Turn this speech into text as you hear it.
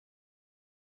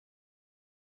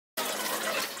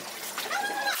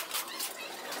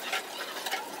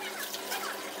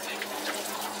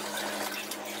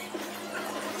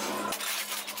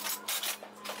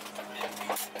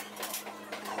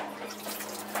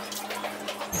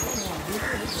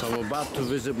So I'm about to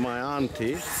visit my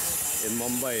auntie in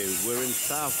Mumbai. We're in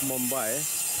South Mumbai,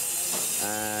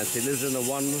 and she lives in a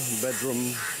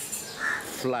one-bedroom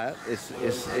flat.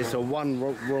 It's a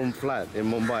one-room flat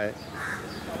in Mumbai,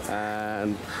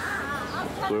 and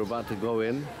we're about to go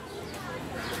in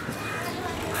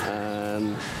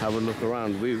and have a look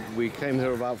around. We came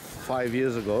here about 5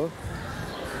 years ago,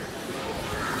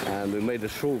 and we made a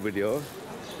short video,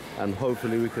 and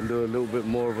hopefully we can do a little bit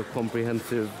more of a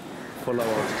comprehensive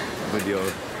follow-up video.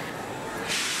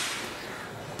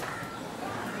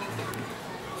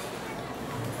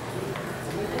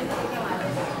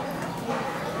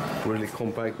 Really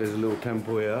compact. There's a little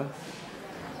temple here.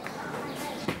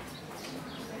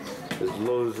 There's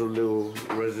loads of little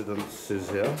residences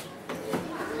here.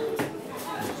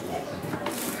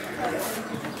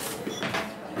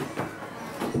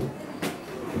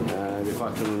 And if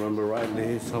I can remember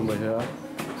rightly, somewhere here,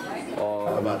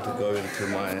 I'm about to go into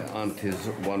my auntie's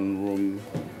one-room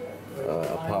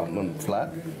apartment flat.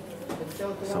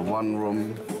 So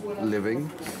one-room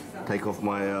living. Take off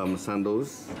my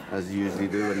sandals, as you usually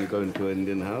do when you go into an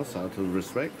Indian house, out of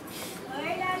respect.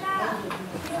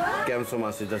 કેમ છો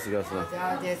માસી? જય શ્રી કૃષ્ણ.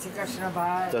 જય શ્રી કૃષ્ણ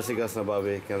ભાઈ. જય શ્રી કૃષ્ણ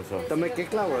ભાભી, કેમ છો? તમે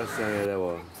કેટલા વર્ષ અહીંયા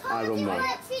રહો આ રૂમમાં?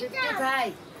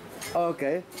 55.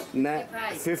 Okay,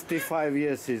 55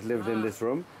 years she's lived in this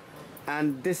room,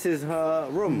 and this is her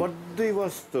room. બધી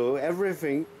વસ્તુ,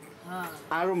 everything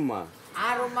આ રૂમમાં. આ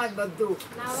રૂમમાં જ બધું.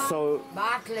 So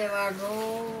બાથ લેવાનું,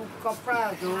 કપડાં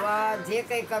ધોવા, જે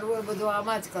કંઈ કરવું એ બધું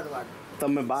આમાં જ કરવાનું.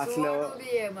 તમે bath લેવો? સુવાનું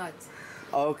બી એમાં જ.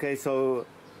 Okay, so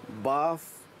bath,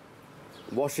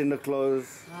 washing the clothes,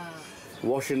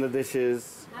 washing the dishes,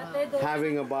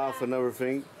 having a bath and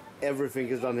everything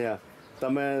is done here.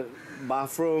 Tame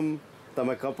bathroom,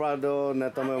 tame kapra do, ne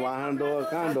tame wahan do,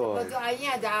 kan do. બધું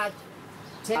અહીંયા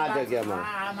જ આ જગ્યામાં.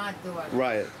 આમાં જ ધોવાનું.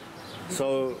 Right. So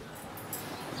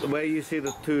where you see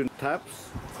the two taps,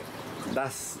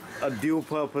 that's a dual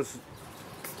purpose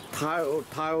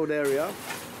tiled area.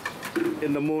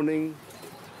 In the morning,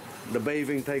 the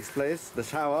bathing takes place, the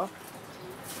shower,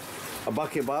 a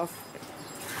bucket bath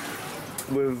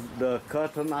with the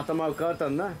curtain, atamal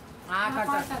curtain, na?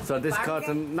 So this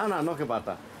curtain, no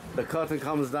kebata. The curtain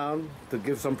comes down to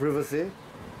give some privacy,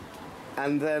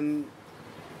 and then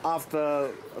after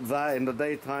that, in the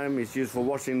daytime, it's used for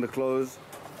washing the clothes,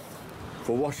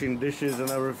 for washing dishes and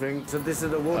everything. So this is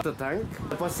the water tank.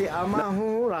 Pasi ama hu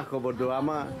rakho bodu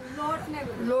ama.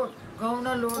 લોટ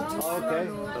ઘઉંનો લોટ. Okay.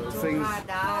 Things.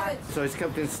 So it's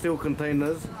kept in steel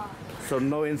containers, so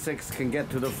no insects can get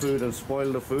to the food and spoil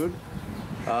the food.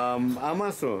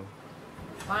 Amaso.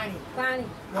 પાણી.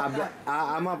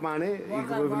 Ama pani. You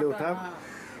go with a little tap.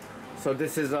 So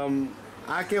this is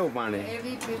akeo pani.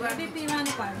 એવી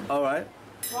પીવાની પાણી. All right.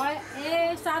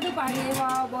 સાદું પાણી એવા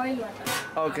boil water.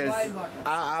 Okay.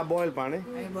 Boil pani.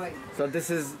 Boil. So this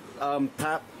is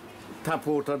tap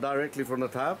water directly from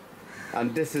the tap, and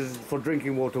this is for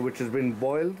drinking water, which has been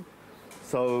boiled.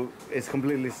 So it's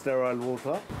completely sterile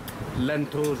water.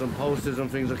 Lentils and pulses and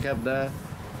things are kept there.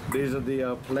 These are the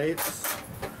plates.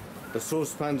 The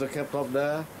saucepans are kept up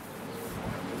there.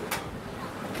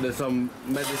 There's some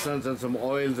medicines and some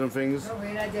oils and things.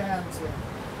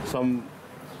 Some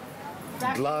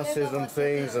glasses and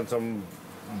things, and some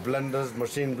blenders,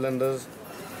 machine blenders.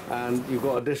 And you've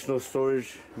got additional storage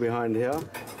behind here.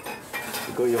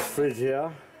 You've got your fridge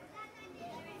here.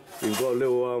 You've got a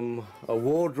little a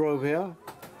wardrobe here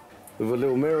with a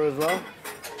little mirror as well.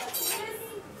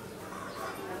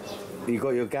 You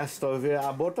got your gas stove here.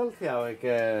 A bottle क्या है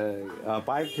क्या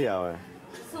pipe क्या है?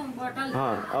 Some bottle.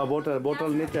 हाँ,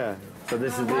 bottle नीचे. So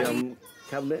this is the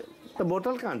cabinet. The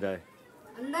bottle कहाँ जाए?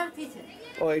 અંદરથી છે.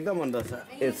 Oh, एकदम अंदर से.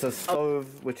 It's a stove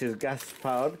which is gas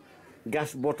powered, gas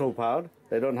bottle powered.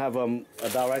 They don't have a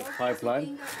direct pipeline,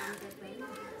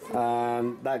 and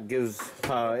that gives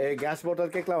power. A gas bottle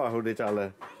કેટલા વાહુડી ચાલે?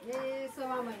 એ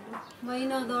સવા મહિનો.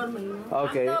 મહિનો દોઢ મહિનો.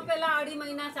 Okay. આમ તો પેલા અઢી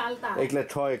મહિના ચાલતા. એટલે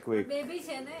 6 week. બેબી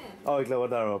છે ને. Oh, એટલે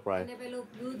વધારે વપરાય. અને પેલું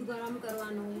દૂધ ગરમ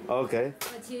કરવાનું. Okay.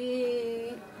 પછી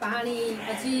પાણી,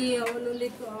 પછી ઓલું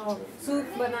સૂપ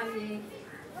બનાવીએ.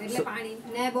 એટલે પાણી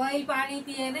ને બોઇલ પાણી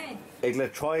પીએ ને. એટલે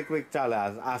 6 week ચાલે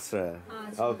આશરે.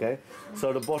 Okay. So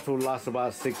the bottle lasts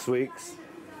about 6 weeks.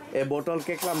 A bottle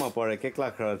કેટલામાં પડે? કેટલા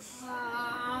ખર્ચ?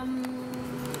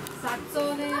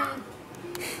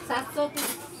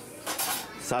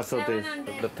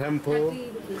 700. The temple,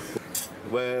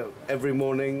 where every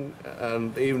morning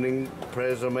and evening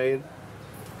prayers are made,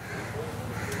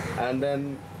 and then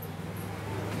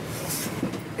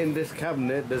in this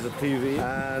cabinet there's a TV,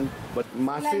 and but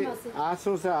Masi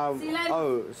also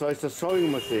so it's a sewing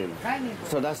machine.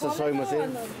 So that's the sewing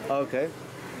machine. Okay.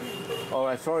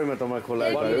 Alright, sorry मैं तुम्हें खोला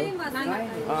है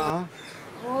हाँ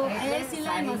वो ये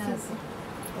सिलाई machine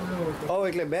ओ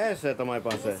એટલે બે છે તમારી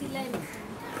પાસે सिलाई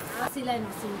मशीन सिलाई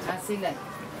मशीन આ સિલાઈ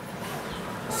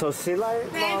so સિલાઈ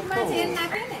પેન્ટમાં જેલ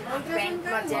નાખે ને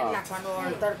પેન્ટમાં જેલ નાખવાનું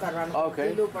અલ્ટર કરવાનું Okay.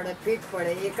 ઢીલું પડે ફિટ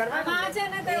પડે એ કરવાનું આ છે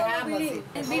ને તો એ આ મશીન.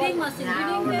 બીડિંગ machine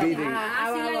Beading. આ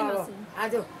આવો સિલાઈ આવો મશીન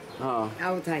આજો હા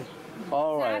આવું થાય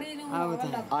alright સાડીનું આવું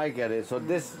થાય I get it so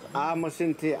this આ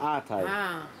machine થી આ થાય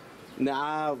હા ને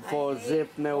આ for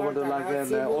zip ને બધું લાગે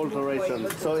ને alteration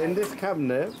so in this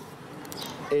cabinet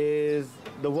is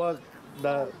the work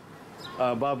that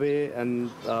Bhabhi and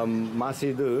Masi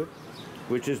do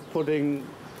which is putting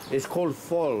it's called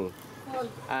fall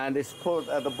and it's put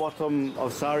at the bottom of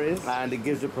saris and it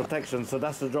gives you protection so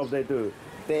that's the job they do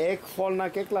તે એક fall ના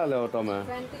કેટલા લેવો તમે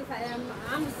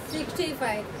 25 I'm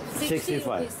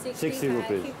 65 60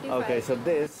 rupees okay so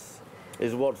this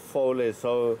is what fall is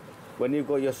so when you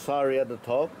got your sari at the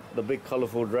top the big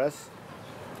colorful dress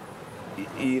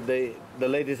the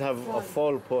ladies have a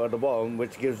fall put at the bottom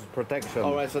which gives protection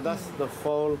alright so that's the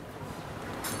fall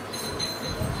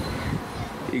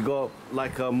you got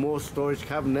like a more storage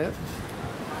cabinet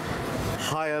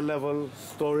higher level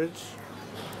storage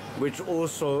which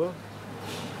also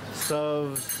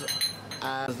serves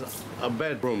as a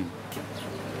bedroom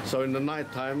so in the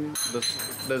night time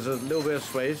there's a little bit of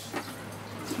space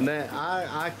ને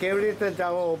આ કેવી રીતે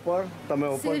જાવ ઉપર તમે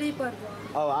ઉપર સીડી પર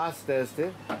આ stairs છે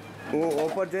હું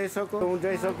ઉપર જઈ શકું હું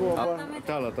જઈ શકું ઉપર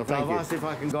ચાલો તો I've asked if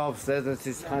I can go upstairs and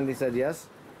she's kindly said yes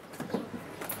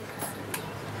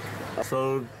so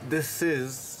this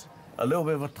is a little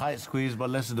bit of a tight squeeze but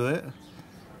let's do it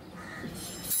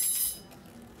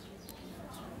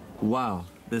wow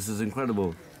this is incredible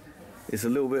it's a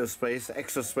little bit of space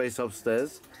extra space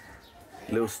upstairs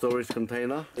little storage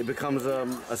container it becomes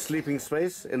a sleeping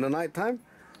space in the night time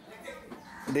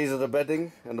these are the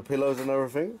bedding and the pillows and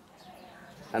everything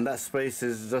and that space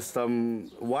is just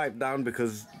wiped down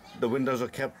because the windows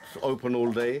are kept open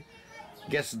all day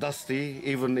gets dusty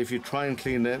even if you try and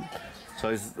clean it so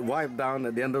it's wiped down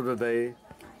at the end of the day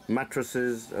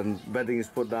mattresses and bedding is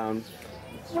put down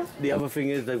the other thing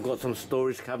is they've got some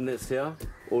storage cabinets here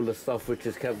all the stuff which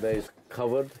is kept there is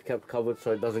kept covered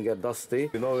so it doesn't get dusty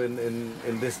you know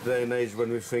in this day and age when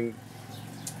we think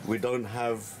we don't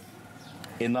have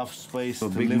enough space a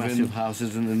big massive house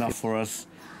isn't enough for us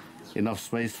enough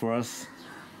space for us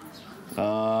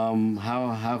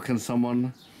how can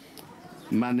someone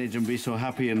manage and be so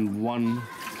happy in one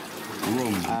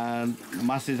room and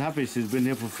Masi's happy she's been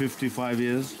here for 55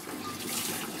 years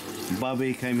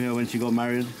Bhabhi came here when she got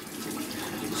married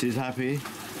she's happy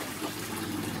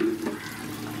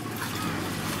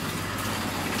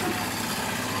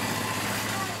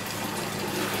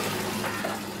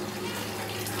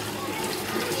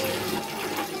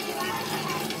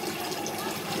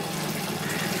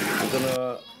I'm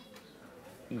gonna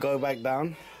go back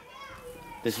down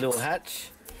this little hatch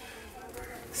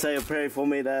say a prayer for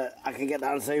me that I can get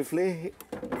down safely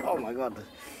oh my god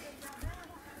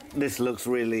this looks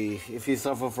really if you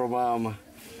suffer from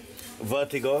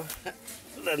vertigo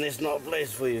then it's not a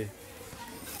place for you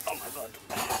oh my god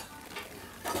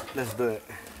let's do it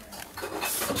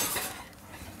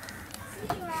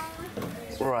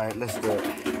right let's do it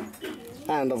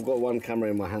and I've got one camera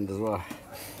in my hand as well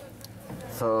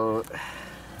so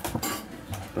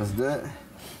let's do it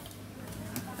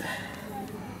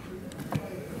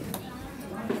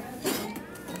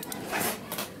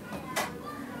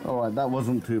alright that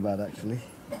wasn't too bad actually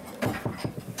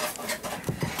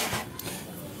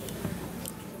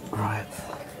right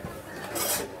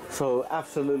so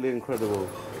absolutely incredible